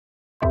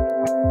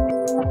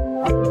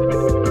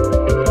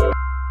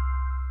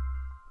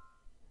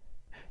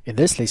In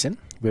this lesson,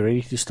 we're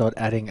ready to start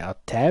adding our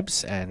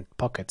tabs and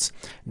pockets.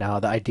 Now,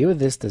 the idea with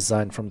this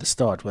design from the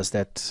start was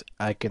that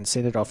I can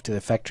send it off to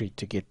the factory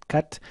to get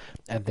cut,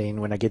 and then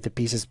when I get the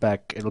pieces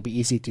back, it'll be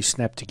easy to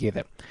snap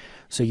together.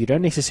 So you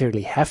don't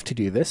necessarily have to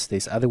do this.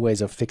 There's other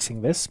ways of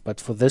fixing this, but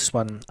for this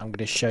one, I'm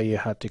going to show you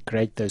how to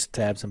create those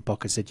tabs and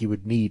pockets that you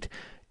would need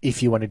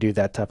if you want to do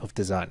that type of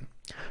design.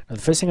 Now,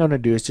 the first thing I want to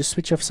do is just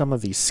switch off some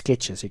of these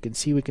sketches. You can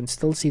see we can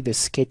still see the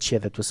sketch here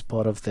that was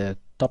part of the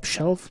top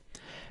shelf,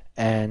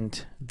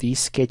 and these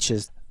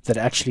sketches that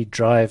actually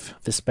drive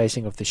the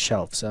spacing of the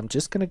shelf. So I'm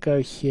just going to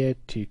go here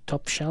to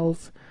top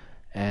shelf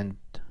and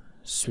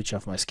switch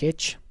off my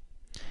sketch,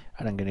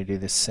 and I'm going to do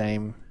the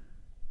same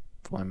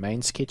for my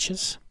main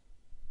sketches.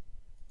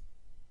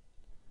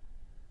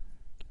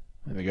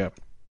 There we go.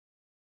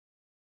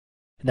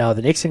 Now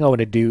the next thing I want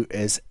to do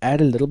is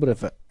add a little bit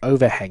of an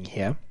overhang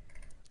here,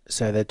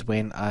 so that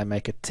when I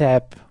make a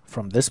tab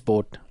from this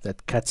board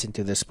that cuts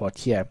into this spot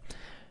here,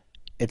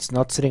 it's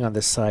not sitting on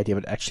the side here,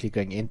 but actually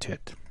going into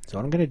it. So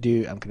what I'm going to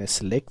do, I'm going to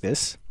select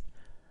this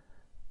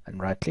and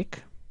right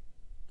click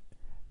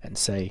and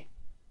say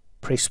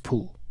press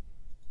pull.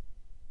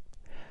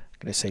 I'm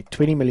going to say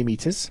 20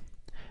 millimeters,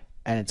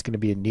 and it's going to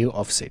be a new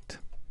offset.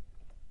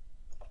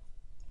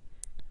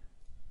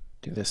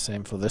 Do the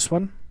same for this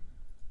one.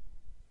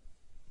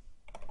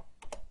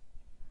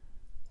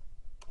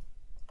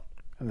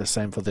 And the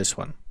same for this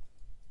one.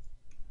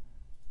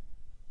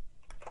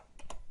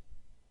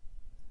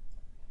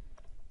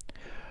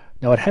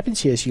 Now what happens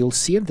here is you'll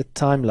see in the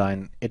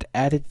timeline it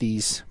added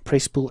these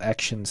press pull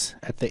actions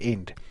at the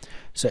end.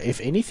 So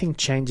if anything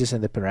changes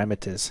in the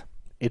parameters,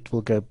 it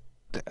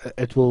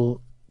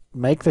will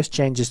make those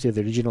changes to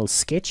the original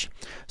sketch.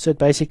 So it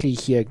basically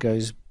here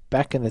goes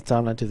back in the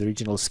timeline to the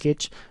original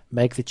sketch,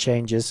 make the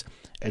changes,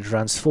 it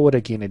runs forward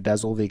again, it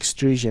does all the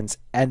extrusions,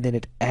 and then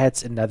it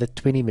adds another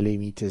 20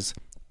 millimeters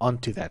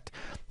onto that.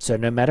 So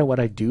no matter what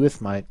I do with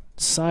my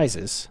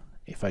sizes,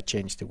 if I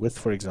change the width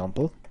for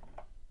example,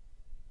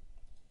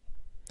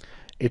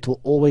 it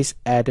will always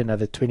add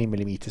another 20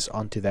 millimeters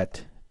onto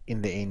that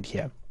in the end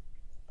here,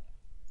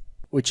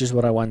 which is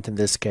what I want in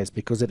this case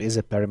because it is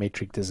a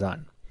parametric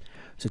design.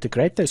 So to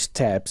create those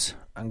tabs,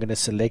 I'm going to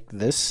select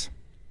this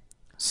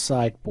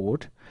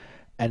sideboard,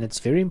 and it's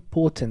very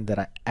important that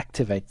I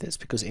activate this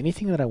because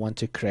anything that I want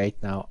to create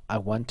now, I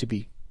want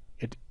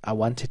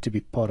it to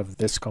be part of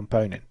this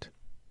component.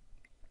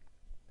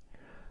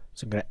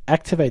 So I'm going to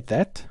activate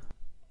that,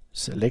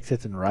 select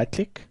it and right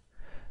click,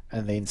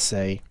 and then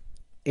say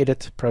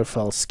edit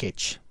profile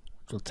sketch.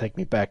 It will take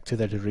me back to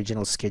that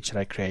original sketch that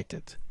I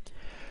created.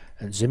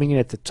 And zooming in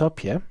at the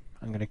top here,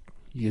 I'm going to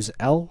use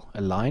L,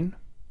 align,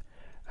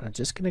 and I'm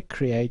just going to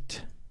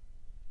create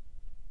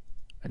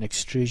an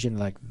extrusion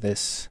like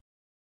this.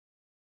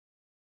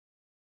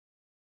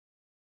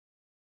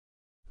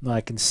 Now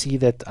I can see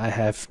that I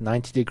have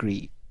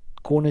 90-degree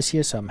corners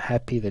here, so I'm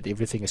happy that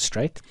everything is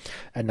straight,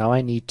 and now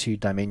I need to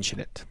dimension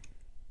it.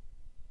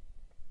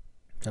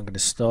 So I'm going to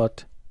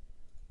start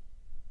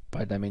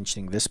by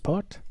dimensioning this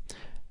part.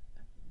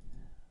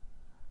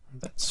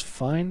 That's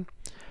fine,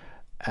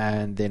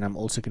 and then I'm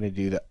also going to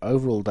do the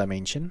overall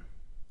dimension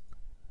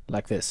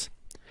like this.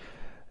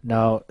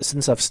 Now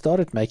since I've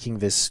started making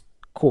this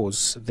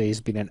course,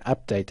 there's been an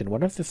update, and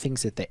one of the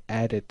things that they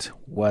added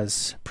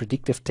was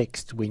predictive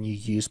text when you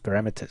use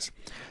parameters.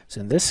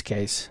 So in this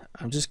case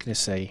I'm just going to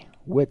say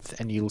width,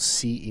 and you'll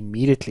see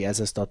immediately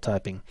as I start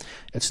typing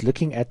it's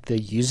looking at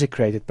the user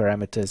created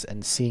parameters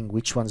and seeing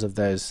which ones of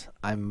those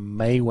I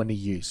may want to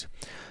use.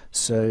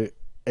 So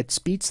it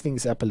speeds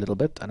things up a little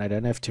bit, and I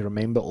don't have to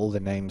remember all the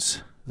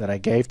names that I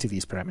gave to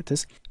these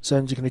parameters. So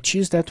I'm just going to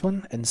choose that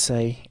one and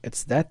say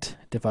it's that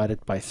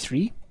divided by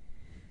 3,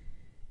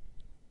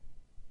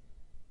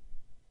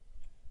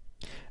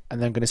 and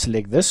then I'm going to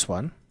select this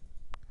one,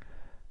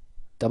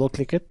 double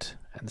click it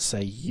and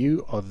say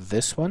you are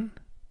this one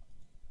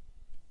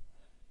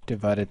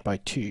divided by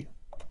 2.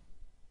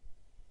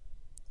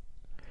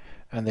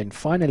 And then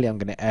finally I'm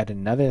going to add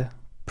another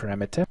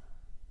parameter,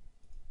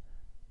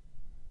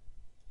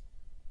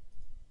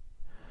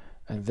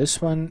 and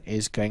this one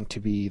is going to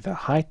be the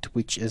height,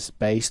 which is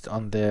based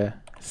on the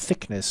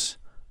thickness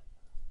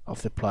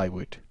of the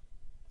plywood.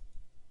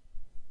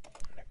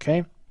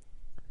 Okay,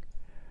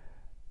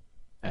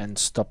 and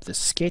stop the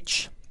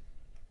sketch.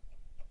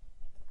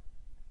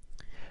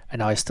 And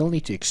now I still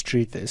need to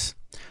extrude this,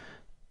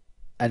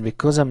 and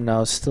because I'm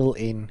now still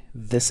in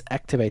this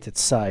activated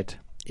side,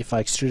 if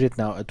I extrude it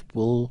now, it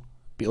will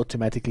be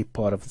automatically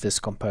part of this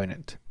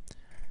component.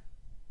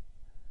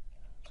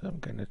 So I'm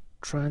going to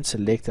try and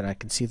select, and I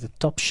can see the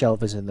top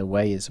shelf is in the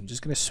way. I'm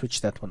just going to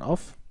switch that one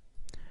off,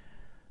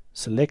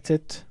 select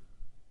it,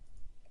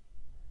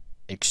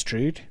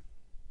 extrude,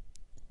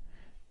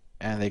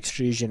 and the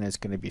extrusion is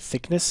going to be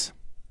thickness,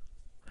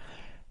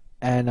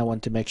 and I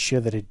want to make sure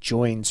that it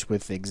joins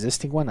with the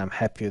existing one. I'm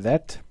happy with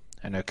that,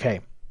 and OK.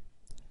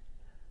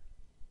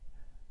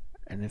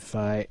 And if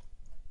I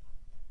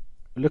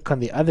look on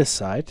the other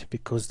side,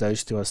 because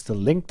those two are still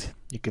linked,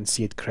 you can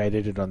see it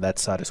created it on that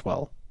side as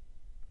well.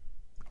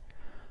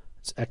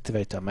 Let's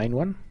activate our main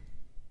one.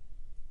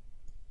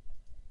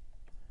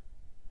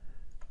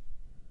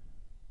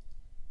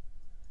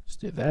 Let's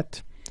do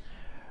that.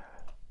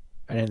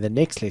 And in the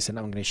next lesson,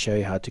 I'm going to show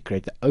you how to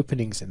create the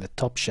openings in the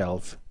top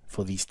shelf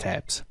for these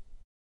tabs.